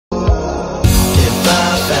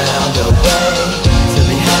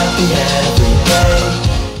every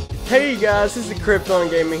day. Hey guys, this is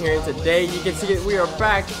Krypton Gaming here, and today you can see that we are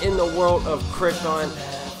back in the world of Krypton.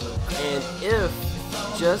 And if,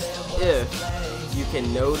 just if, you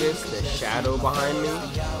can notice the shadow behind me,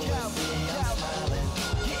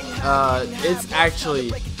 it's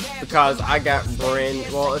actually because I got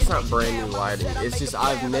well, it's not brand new lighting, it's just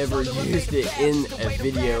I've never used it in a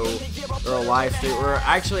video or a live stream, or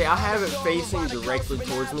actually I have it facing directly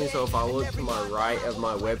towards me, so if I look to my right of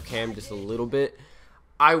my webcam just a little bit,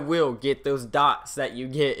 I will get those dots that you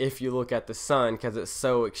get if you look at the sun, because it's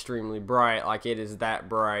so extremely bright, like it is that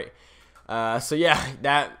bright. So yeah,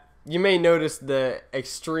 that you may notice the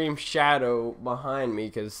extreme shadow behind me,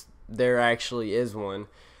 because there actually is one.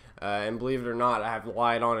 And believe it or not, I have the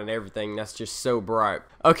light on and everything. That's just so bright.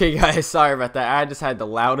 Okay guys, sorry about that. I just had the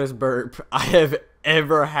loudest burp I have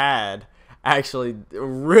ever had. Actually,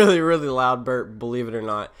 really loud burp, believe it or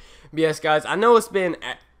not. But yes guys, I know it's been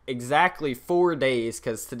exactly 4 days,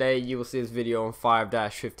 because today you will see this video on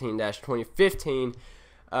 5-15-2015.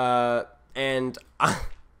 And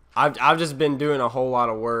I've just been doing a whole lot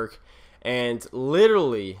of work. And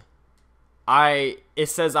literally, it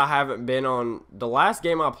says I haven't been on, the last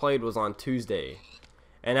game I played was on Tuesday,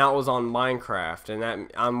 and that was on Minecraft, and that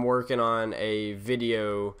I'm working on a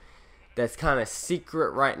video that's kind of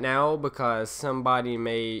secret right now because somebody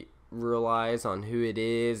may realize on who it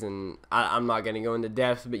is, and I'm not going to go into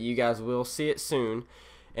depth, but you guys will see it soon,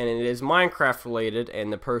 and it is Minecraft related,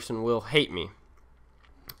 and the person will hate me.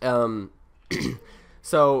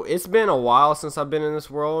 So it's been a while since I've been in this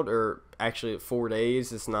world, or actually 4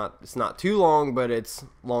 days. It's not too long, but it's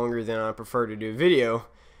longer than I prefer to do a video.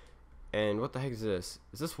 And what the heck is this?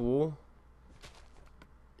 Is this wool?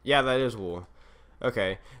 Yeah, that is wool.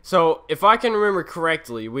 Okay, so if I can remember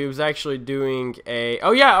correctly, we was actually doing a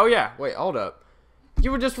oh yeah, wait, hold up.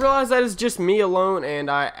 You would just realize that it's just me alone, and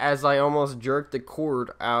as I almost jerked the cord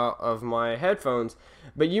out of my headphones,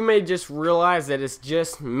 but you may just realize that it's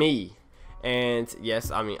just me. And yes,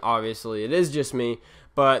 I mean, obviously it is just me,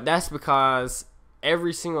 but that's because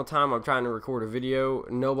every single time I'm trying to record a video,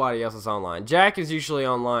 nobody else is online. Jack is usually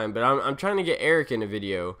online, but I'm trying to get Eric in a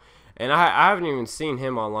video, and I haven't even seen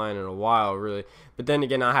him online in a while, really. But then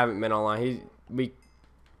again, I haven't been online.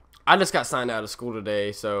 I just got signed out of school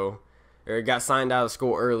today, or got signed out of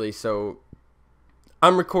school early, so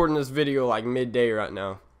I'm recording this video like midday right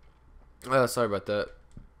now. Sorry about that.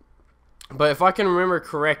 But if I can remember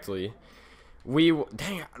correctly,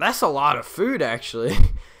 dang, that's a lot of food actually.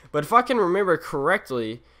 But if I can remember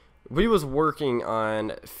correctly, we was working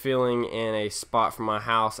on filling in a spot for my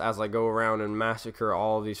house as I go around and massacre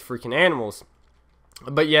all of these freaking animals.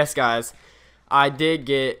 But yes guys, I did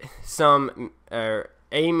get some a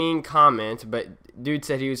mean comment, but dude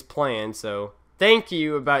said he was playing, so thank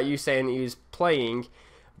you about you saying that he was playing.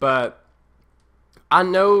 But I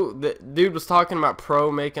know that dude was talking about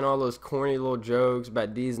Pro making all those corny little jokes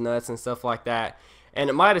about these nuts and stuff like that, and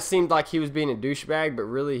it might have seemed like he was being a douchebag, but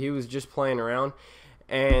really he was just playing around.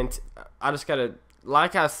 And I just gotta,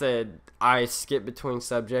 like I said, I skip between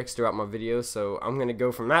subjects throughout my videos, so I'm gonna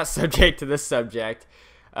go from that subject to this subject.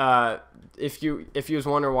 If you was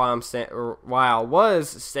wondering why I was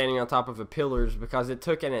standing on top of a pillar, is because it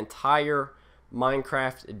took an entire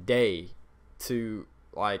Minecraft day to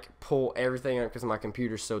like pull everything up, because my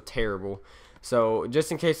computer's so terrible. So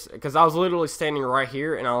just in case, because I was literally standing right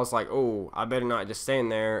here, and I was like, oh, I better not just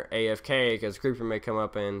stand there AFK, because Creeper may come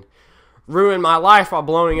up and ruin my life while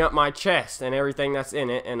blowing up my chest and everything that's in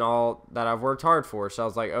it and all that I've worked hard for. So I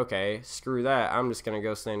was like, okay, screw that, I'm just gonna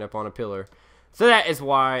go stand up on a pillar. So that is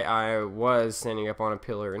why I was standing up on a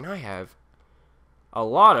pillar, and I have a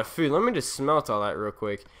lot of food. Let me just smelt all that real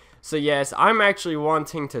quick. So yes, I'm actually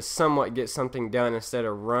wanting to somewhat get something done instead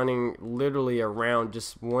of running literally around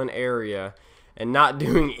just one area and not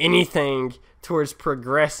doing anything towards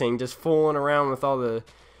progressing, just fooling around with all the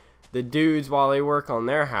dudes while they work on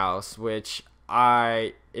their house, which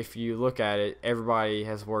if you look at it, everybody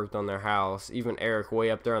has worked on their house, even Eric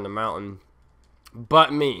way up there on the mountain,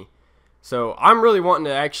 but me. So I'm really wanting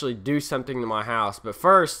to actually do something to my house, but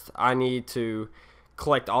first I need to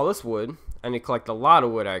collect all this wood. I need to collect a lot of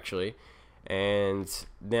wood actually, and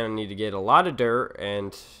then I need to get a lot of dirt,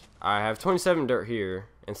 and I have 27 dirt here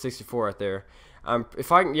and 64 right there. I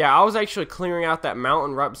was actually clearing out that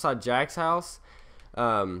mountain right beside Jack's house.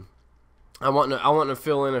 I want to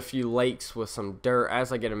fill in a few lakes with some dirt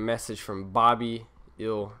as I get a message from Bobby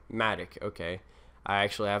Illmatic. Okay, I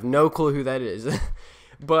actually have no clue who that is,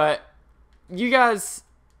 but you guys,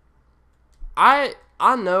 I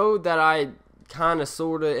know that I kind of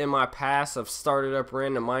sort of in my past have started up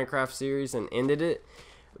random Minecraft series and ended it,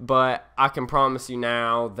 but I can promise you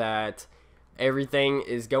now that everything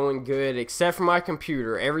is going good except for my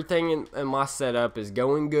computer. Everything in my setup is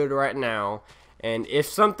going good right now. And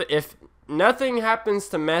if nothing happens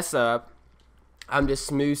to mess up, I'm just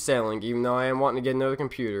smooth sailing. Even though I am wanting to get another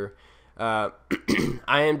computer, I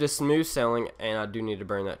am just smooth sailing, and I do need to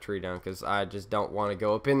burn that tree down because I just don't want to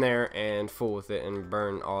go up in there and fool with it and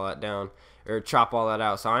burn all that down or chop all that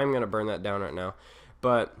out. So I am gonna burn that down right now.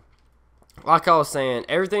 But like I was saying,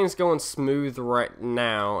 everything's going smooth right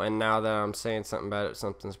now, and now that I'm saying something about it,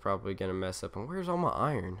 something's probably going to mess up. And where's all my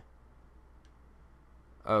iron?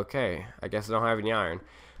 Okay, I guess I don't have any iron.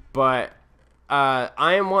 But I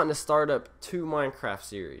am wanting to start up 2 Minecraft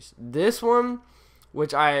series. This one,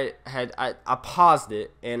 which I paused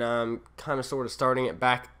it, and I'm kind of sort of starting it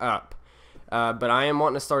back up. But I am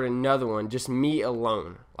wanting to start another one, just me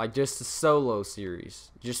alone. Like just a solo series.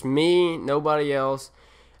 Just me, nobody else.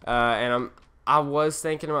 And I was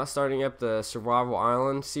thinking about starting up the Survival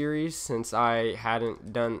Island series since I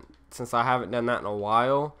haven't done that in a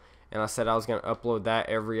while, and I said I was gonna upload that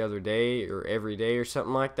every other day or every day or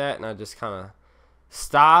something like that, and I just kind of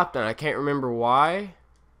stopped, and I can't remember why.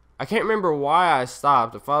 I can't remember why I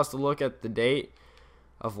stopped. If I was to look at the date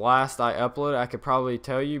of last I uploaded, I could probably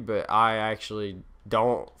tell you, but I actually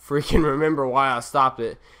don't freaking remember why I stopped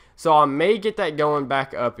it. So I may get that going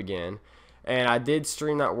back up again. And I did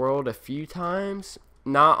stream that world a few times.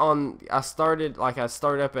 Not on, I started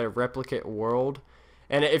up at a replicate world.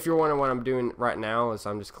 And if you're wondering what I'm doing right now is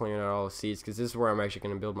I'm just clearing out all the seeds, because this is where I'm actually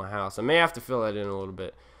going to build my house. I may have to fill that in a little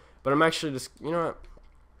bit. But I'm actually just, you know what?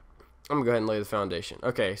 I'm going to go ahead and lay the foundation.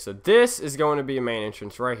 Okay, so this is going to be a main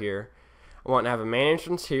entrance right here. I want to have a main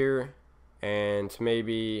entrance here and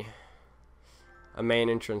maybe a main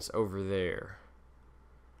entrance over there.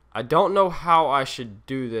 I don't know how I should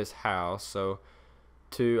do this house, so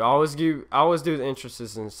I always do the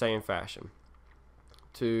entrances in the same fashion.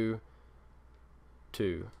 2,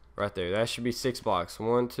 2, right there. That should be 6 blocks.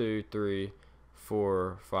 1, 2, 3,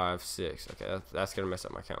 4, 5, 6. Okay, that's gonna mess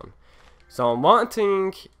up my counting. So I'm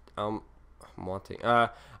wanting.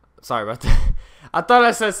 Sorry about that. I thought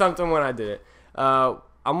I said something when I did it.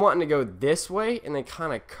 I'm wanting to go this way and then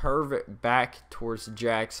kind of curve it back towards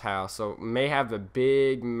Jack's house. So may have a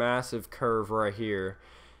big, massive curve right here,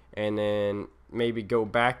 and then maybe go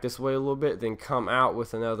back this way a little bit, then come out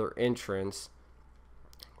with another entrance,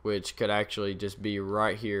 which could actually just be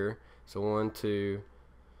right here. So 1, 2,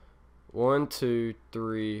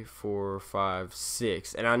 3, 4, 5,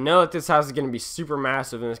 6. And I know that this house is going to be super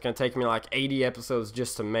massive, and it's going to take me like 80 episodes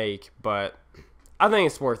just to make, but I think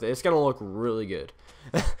it's worth it. It's going to look really good.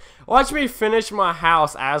 Watch me finish my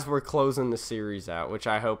house as we're closing the series out, which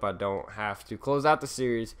I hope I don't have to close out the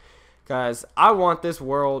series, because I want this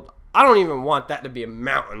world. I don't even want that to be a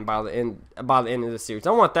mountain by the end of the series.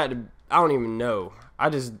 I want that to. I don't even know.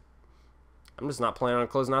 I'm just not planning on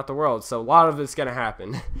closing out the world, so a lot of it's gonna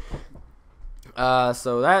happen.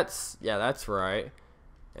 So that's right,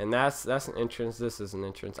 and that's an entrance. This is an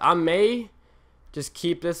entrance. I may just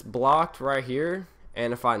keep this blocked right here.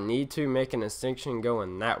 And if I need to, make an extension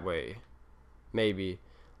going that way. Maybe.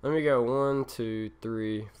 Let me go 1, 2,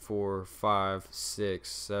 3, 4, 5, 6,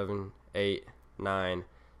 7, 8, 9,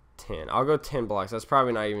 10. I'll go 10 blocks. That's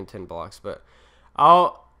probably not even 10 blocks, but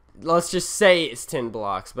let's just say it's 10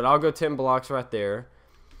 blocks. But I'll go 10 blocks right there.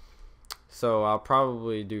 So I'll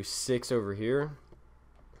probably do 6 over here.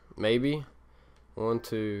 Maybe. 1,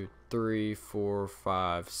 2, 3, 4,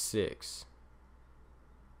 5, 6.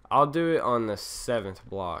 I'll do it on the 7th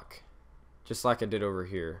block, just like I did over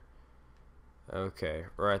here. Okay,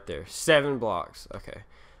 right there, 7 blocks. Okay,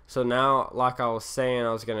 so now, like I was saying,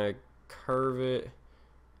 I was gonna curve it.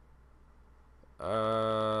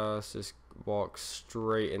 Let's just walk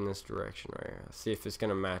straight in this direction right here. See if it's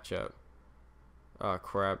gonna match up. Oh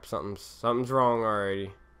crap, something's wrong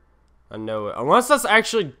already. I know it. Unless that's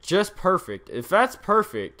actually just perfect. If that's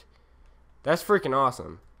perfect, that's freaking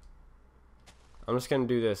awesome. I'm just going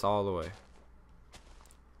to do this all the way.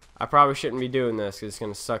 I probably shouldn't be doing this because it's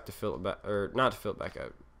going to suck to fill it back, or not to fill it back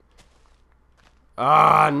up.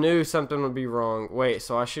 Ah, I knew something would be wrong. Wait,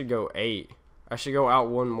 so I should go 8. I should go out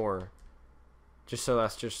 1 more. Just so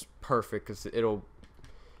that's just perfect, because it'll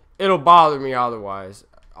bother me otherwise.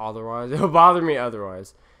 It'll bother me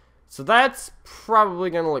otherwise. So that's probably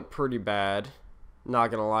going to look pretty bad. Not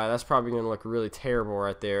going to lie, that's probably going to look really terrible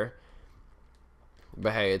right there.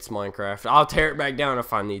 But hey, it's Minecraft. I'll tear it back down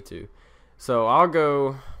if I need to. So I'll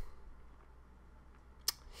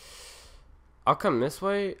come this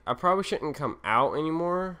way. I probably shouldn't come out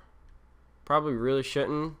anymore. Probably really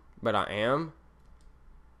shouldn't, but I am.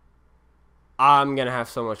 I'm gonna have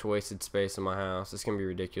so much wasted space in my house. It's gonna be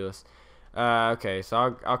ridiculous. Okay,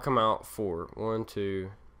 so I'll come out 4. 1,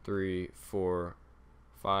 2, 3, 4,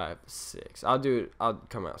 5, 6. I'll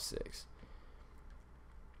come out 6.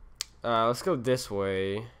 Let's go this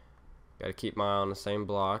way. Gotta keep my eye on the same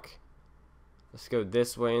block. Let's go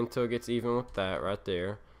this way until it gets even with that right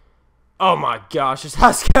there. Oh my gosh, this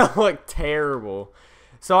house is gonna look terrible.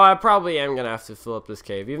 So I probably am gonna have to fill up this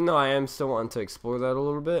cave, even though I am still wanting to explore that a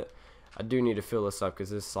little bit. I do need to fill this up because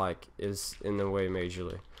this like is in the way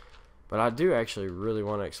majorly. But I do actually really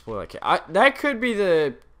want to explore that cave. That could be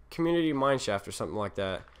the community mineshaft or something like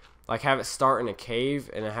that. Like have it start in a cave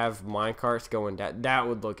and have minecarts going down. That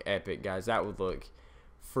would look epic, guys. That would look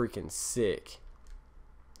freaking sick.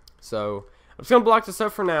 So I'm just gonna block this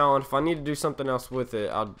up for now, and if I need to do something else with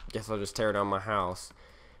it, I guess I'll just tear down my house.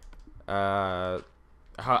 I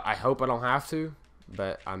hope I don't have to,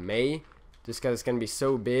 but I may, just because it's gonna be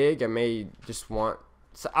so big. I may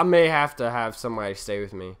have to have somebody stay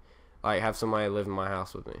with me, like have somebody live in my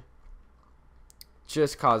house with me,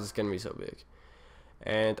 just cause it's gonna be so big.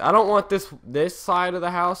 And I don't want this side of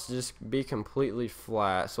the house to just be completely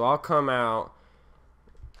flat, so I'll come out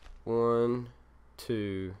 1,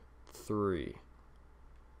 2, 3,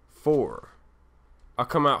 4. I'll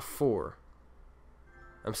come out 4.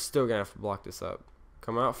 I'm still gonna have to block this up.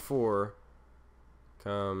 Come out 4.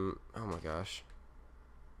 Oh my gosh.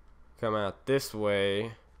 Come out this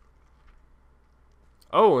way.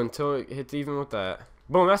 Oh, until it hits even with that.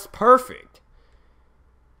 Boom, that's perfect.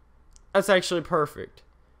 That's actually perfect.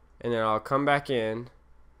 And then I'll come back in.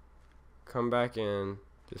 Come back in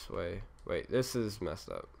this way. Wait, this is messed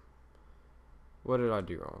up. What did I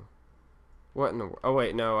do wrong? What in the world? Oh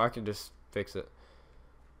wait, no, I could just fix it.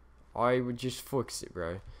 I would just fix it,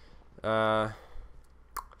 bro.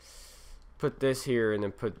 Put this here and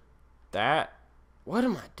then put that. What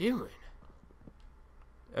am I doing?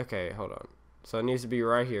 Okay, hold on. So it needs to be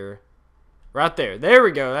right here. Right there. There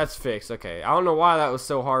we go. That's fixed. Okay. I don't know why that was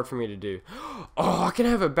so hard for me to do. Oh, I can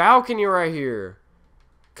have a balcony right here.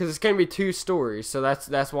 Because it's going to be 2 stories. So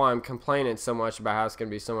that's why I'm complaining so much about how it's going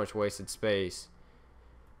to be so much wasted space.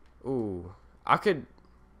 Ooh. I could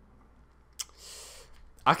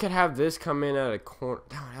have this come in at a corner.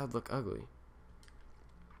 Damn, that would look ugly.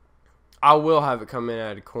 I will have it come in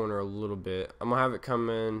at a corner a little bit. I'm going to have it come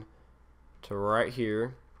in to right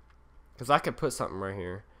here. Because I could put something right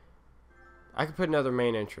here. I could put another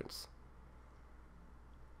main entrance.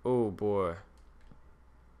 Oh boy.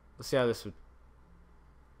 Let's see how this would.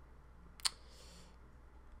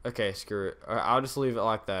 Okay, screw it. I'll just leave it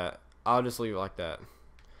like that. I'll just leave it like that.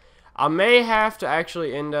 I may have to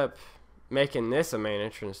actually end up making this a main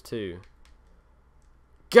entrance too.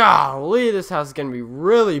 Golly, this house is gonna be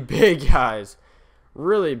really big, guys.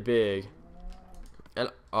 Really big.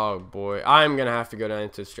 And oh boy, I'm gonna have to go down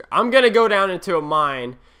into I'm gonna go down into a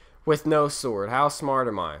mine with no sword. How smart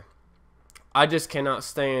am I? I just cannot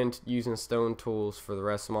stand using stone tools for the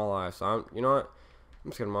rest of my life. So you know what?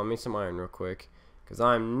 I'm just gonna mine me some iron real quick, because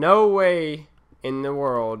I'm no way in the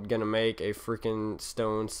world gonna make a freaking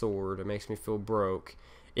stone sword. It makes me feel broke.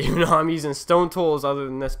 Even though I'm using stone tools other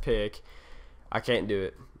than this pick, I can't do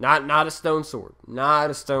it. Not a stone sword.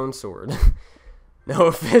 Not a stone sword. No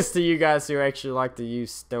offense to you guys who actually like to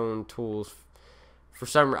use stone tools. For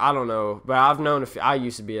some, I don't know, but I've known I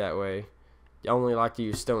used to be that way. I only like to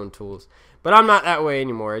use stone tools, but I'm not that way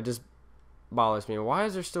anymore. It just bothers me. Why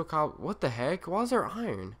is there still cobble? What the heck? Why is there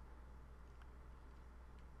iron?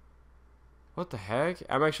 What the heck?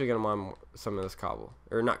 I'm actually gonna mine some of this cobble,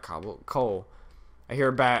 or not cobble, coal. I hear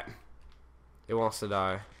a bat. It wants to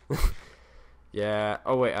die. Yeah.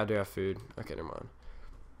 Oh wait, I do have food. Okay, never mind.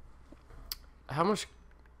 How much?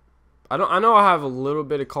 I know I have a little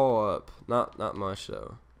bit of coal up. Not much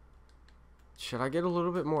though. Should I get a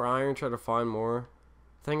little bit more iron? Try to find more.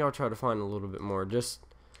 I think I'll try to find a little bit more.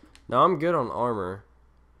 Now I'm good on armor.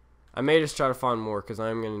 I may just try to find more because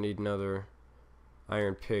I'm gonna need another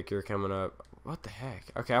iron pick here coming up. What the heck?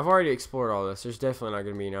 Okay, I've already explored all this. There's definitely not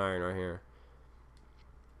gonna be an iron right here.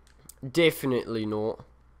 Definitely not.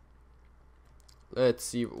 Let's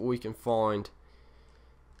see what we can find.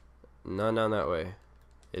 None down that way.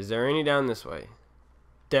 Is there any down this way?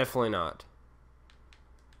 Definitely not.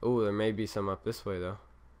 Oh, there may be some up this way though.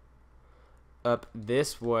 Up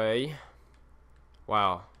this way.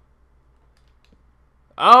 Wow.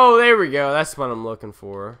 Oh, there we go. That's what I'm looking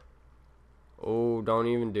for. Oh, don't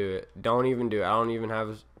even do it. Don't even do it. I don't even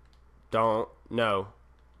have. Don't. No.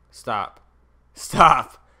 Stop.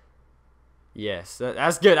 Stop. Yes,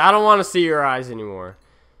 that's good. I don't want to see your eyes anymore.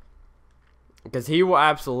 Because he will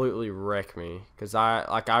absolutely wreck me. Because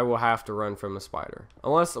I will have to run from a spider.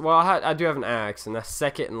 Unless, well, I do have an axe, and that's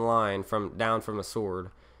second in line down from a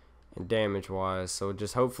sword, and damage-wise. So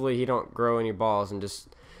just hopefully he don't grow any balls and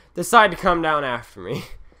just decide to come down after me.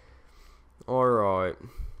 Alright.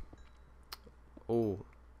 Oh.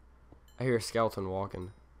 I hear a skeleton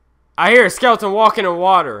walking. I hear a skeleton walking in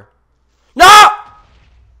water. No!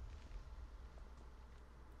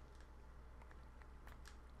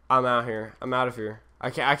 I'm out here. I'm out of here. I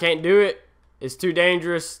can't do it. It's too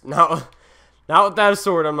dangerous. Not with that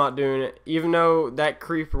sword. I'm not doing it. Even though that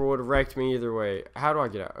creeper would have wrecked me either way. How do I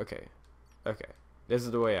get out? Okay. Okay. This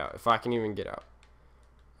is the way out. If I can even get out.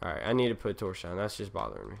 Alright. I need to put a torch down. That's just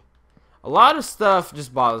bothering me. A lot of stuff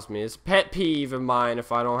just bothers me. It's a pet peeve of mine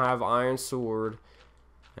if I don't have iron sword.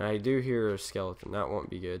 And I do hear a skeleton. That won't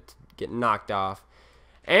be good. Get knocked off.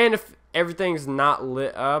 And if everything's not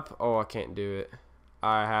lit up. Oh, I can't do it.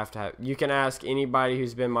 I have to have. You can ask anybody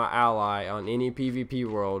who's been my ally on any PvP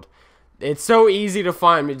world. It's so easy to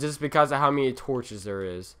find me just because of how many torches there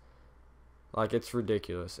is. Like, it's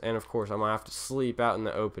ridiculous. And of course, I'm gonna have to sleep out in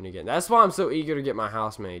the open again. That's why I'm so eager to get my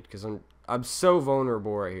house made, because I'm so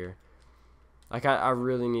vulnerable right here. Like, I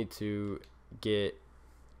really need to get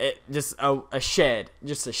it, just a shed,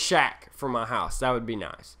 just a shack for my house. That would be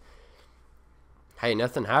nice. Hey,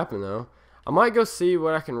 nothing happened though. I might go see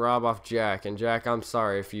what I can rob off Jack. And Jack, I'm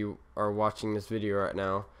sorry if you are watching this video right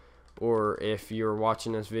now, or if you're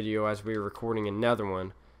watching this video as we're recording another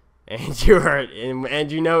one, and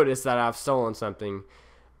you notice that I've stolen something.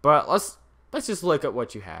 But let's just look at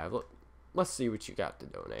what you have. Let's see what you got to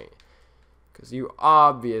donate, because you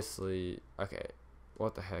obviously, okay.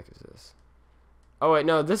 What the heck is this? Oh wait,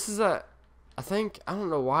 no, this is I don't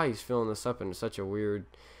know why he's filling this up in such a weird.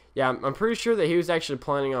 Yeah, I'm pretty sure that he was actually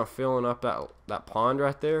planning on filling up that pond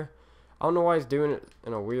right there. I don't know why he's doing it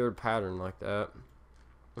in a weird pattern like that.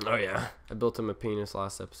 Oh yeah, I built him a penis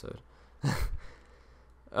last episode.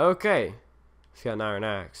 Okay, he's got an iron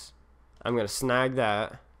axe. I'm gonna snag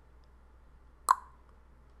that,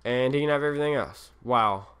 and he can have everything else.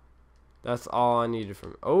 Wow, that's all I needed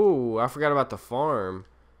from. Oh, I forgot about the farm.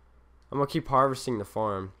 I'm gonna keep harvesting the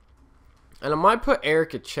farm, and I might put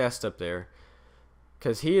Eric a chest up there.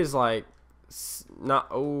 Because he is like, not,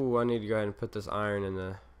 oh, I need to go ahead and put this iron in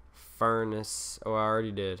the furnace. Oh, I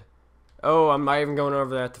already did. Oh, I'm not even going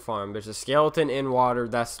over there at the farm. There's a skeleton in water.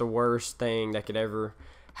 That's the worst thing that could ever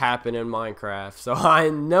happen in Minecraft. So I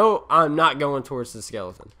know I'm not going towards the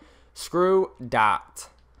skeleton. Screw dot.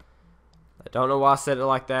 I don't know why I said it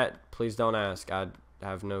like that. Please don't ask. I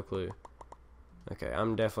have no clue. Okay,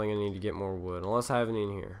 I'm definitely going to need to get more wood. Unless I have any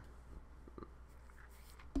in here.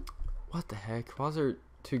 What the heck? Why is there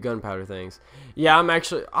two gunpowder things? Yeah, I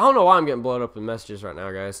don't know why I'm getting blown up with messages right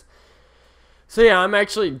now, guys. So yeah, I'm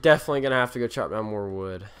actually definitely going to have to go chop down more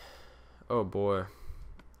wood. Oh boy.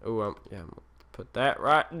 Oh, yeah, I'm gonna put that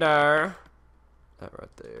right there. That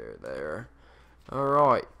right there.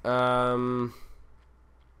 Alright.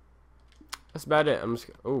 That's about it.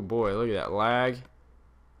 Oh boy, look at that lag.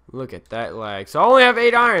 Look at that lag. So I only have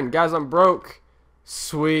 8 iron. Guys, I'm broke.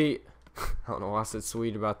 Sweet. I don't know why I said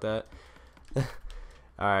sweet about that.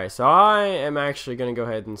 Alright, so I am actually going to go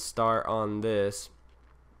ahead and start on this.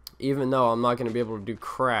 Even though I'm not going to be able to do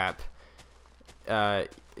crap.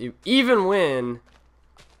 Even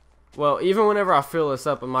whenever I fill this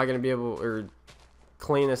up, I'm not going to be able to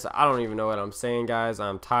clean this. I don't even know what I'm saying, guys.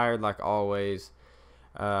 I'm tired like always.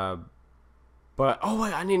 But, oh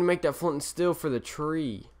wait, I need to make that flint and steel for the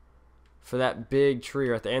tree. For that big tree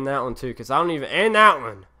right there. And that one too, because I don't even, and that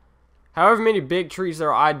one. However many big trees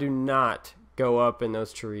there are, I do not go up in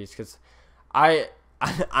those trees, because I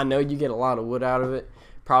know you get a lot of wood out of it.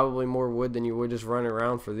 Probably more wood than you would just running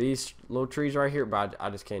around for these little trees right here, but I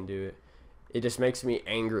just can't do it. It just makes me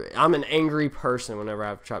angry. I'm an angry person whenever I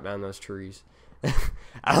have to chop down those trees.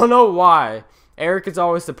 I don't know why. Eric is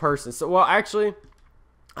always the person. So, well, actually,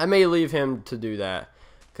 I may leave him to do that,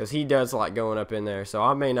 because he does like going up in there. So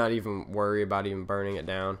I may not even worry about even burning it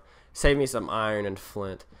down. Save me some iron and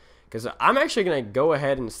flint. Because I'm actually going to go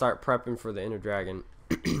ahead and start prepping for the Ender Dragon.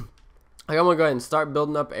 Like, I'm going to go ahead and start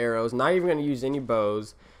building up arrows. Not even going to use any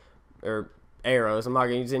bows or arrows. I'm not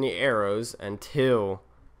going to use any arrows until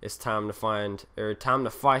it's time to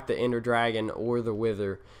fight the Ender Dragon or the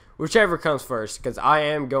Wither. Whichever comes first. Because I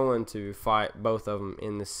am going to fight both of them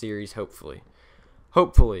in this series, hopefully.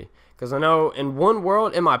 Hopefully. Because I know in one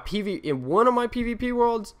world, in one of my PvP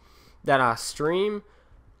worlds that I stream,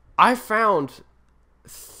 I found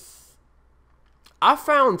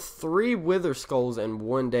 3 wither skulls in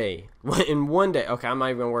one day. In one day. Okay, I'm not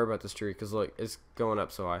even going to worry about this tree because, look, it's going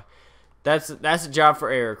up so high. That's a job for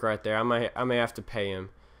Eric right there. I may have to pay him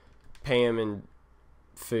in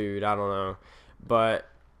food. I don't know, but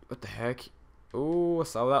what the heck? Ooh, I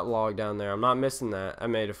saw that log down there. I'm not missing that. I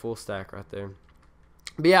made a full stack right there.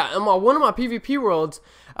 But yeah, in one of my PvP worlds,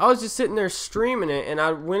 I was just sitting there streaming it, and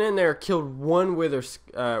I went in there, killed one wither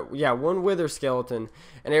skeleton,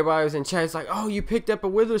 and everybody was in chat. It's like, oh, you picked up a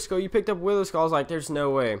wither skull. You picked up a wither skull. I was like, there's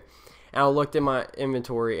no way. And I looked in my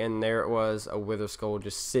inventory, and there it was, a wither skull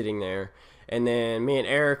just sitting there. And then me and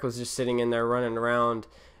Eric was just sitting in there running around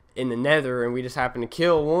in the nether, and we just happened to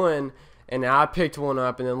kill one. And I picked one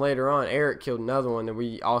up, and then later on, Eric killed another one, and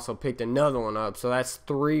we also picked another one up. So that's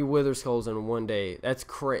 3 wither skulls in one day. That's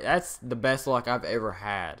crazy. That's the best luck I've ever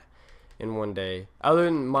had in one day. Other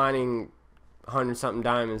than mining 100-something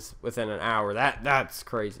diamonds within an hour. That's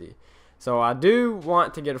crazy. So I do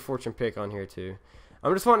want to get a fortune pick on here too.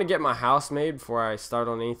 I'm just wanting to get my house made before I start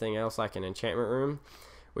on anything else like an enchantment room,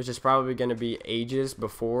 which is probably going to be ages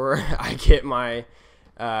before I get my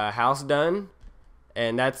house done.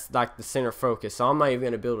 And that's like the center focus. So I'm not even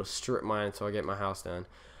going to build a strip mine until I get my house done.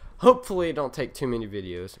 Hopefully it don't take too many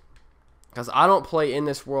videos, because I don't play in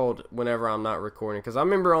this world whenever I'm not recording. Because I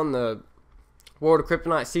remember on the World of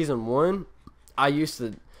Kryptonite Season 1, I used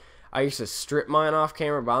to strip mine off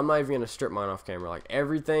camera, but I'm not even going to strip mine off camera. Like,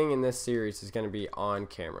 everything in this series is going to be on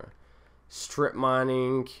camera. Strip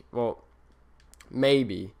mining, well,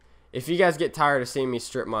 maybe. If you guys get tired of seeing me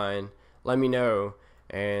strip mine, let me know,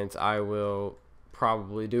 and I will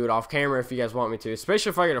probably do it off camera if you guys want me to.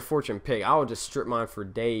 Especially if I get a fortune pick, I will just strip mine for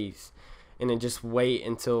days and then just wait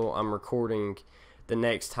until I'm recording the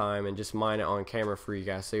next time and just mine it on camera for you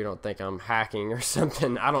guys, so you don't think I'm hacking or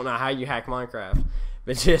something. I don't know how you hack Minecraft,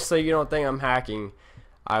 but just so you don't think I'm hacking,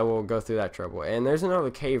 I will go through that trouble. And there's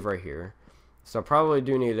another cave right here, so I probably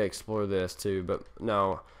do need to explore this too, but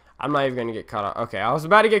no, I'm not even going to get caught off. Okay, I was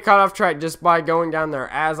about to get caught off track just by going down there.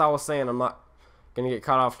 As I was saying, I'm not going to get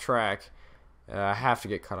caught off track. I have to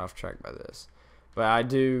get caught off track by this, but I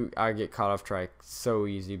get caught off track so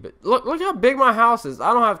easy. But look how big my house is.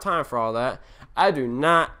 I don't have time for all that. I do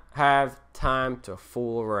not have time to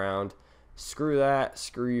fool around. Screw that.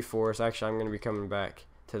 Screw you, forest. Actually, I'm going to be coming back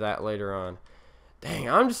to that later on. Dang,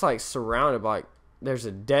 I'm just like surrounded by, like, there's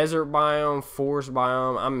a desert biome, forest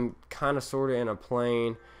biome. I'm kind of sort of in a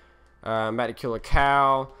plain. I'm about to kill a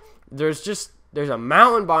cow. There's a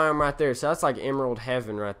mountain biome right there, so that's like emerald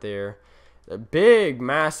heaven right there. A big,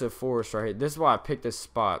 massive forest right here. This is why I picked this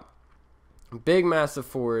spot. Big, massive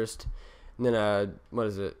forest. And then what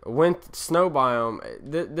is it? A snow biome.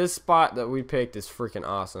 This spot that we picked is freaking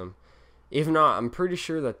awesome. If not, I'm pretty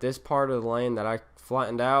sure that this part of the land that I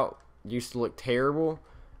flattened out used to look terrible.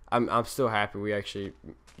 I'm still happy we actually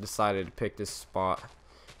decided to pick this spot.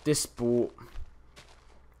 This spot.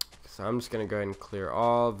 So I'm just gonna go ahead and clear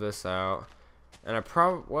all of this out. And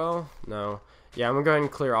no. Yeah, I'm gonna go ahead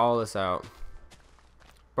and clear all this out.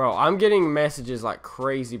 Bro, I'm getting messages like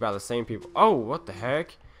crazy by the same people. Oh, what the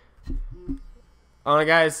heck? Oh no,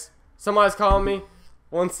 guys, somebody's calling me.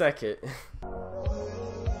 1 second.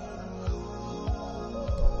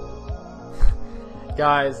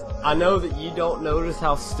 Guys, I know that you don't notice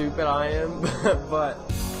how stupid I am, but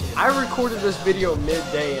I recorded this video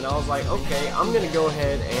midday and I was like, okay, I'm gonna go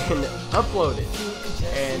ahead and upload it.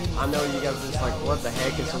 And I know you guys are just like, what the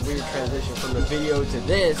heck? It's a weird transition from the video to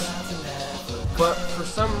this. But for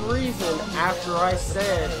some reason, after I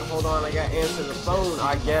said, hold on, I gotta answer the phone,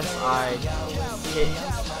 I guess I hit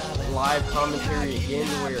live commentary again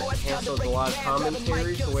where it canceled the live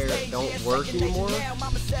commentary to where it don't work anymore.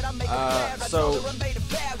 So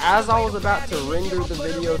as I was about to render the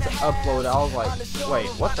video to upload, I was like, wait,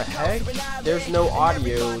 what the heck? There's no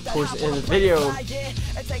audio towards the end of the video.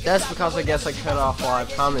 That's because I guess I cut off live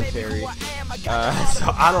commentary. So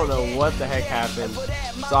I don't know what the heck happened.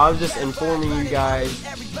 So I'm just informing you guys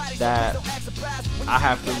that I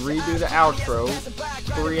have to redo the outro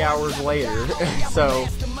 3 hours later. So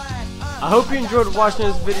I hope you enjoyed watching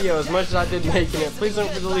this video as much as I did making it. Please don't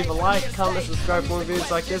forget to leave a like, comment, subscribe for more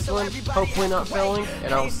videos like this one. Hopefully not failing.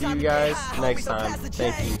 And I will see you guys next time.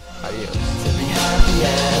 Thank you. Adios. To be happy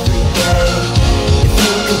every day. If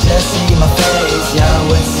you could just see my face, yeah, I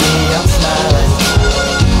would see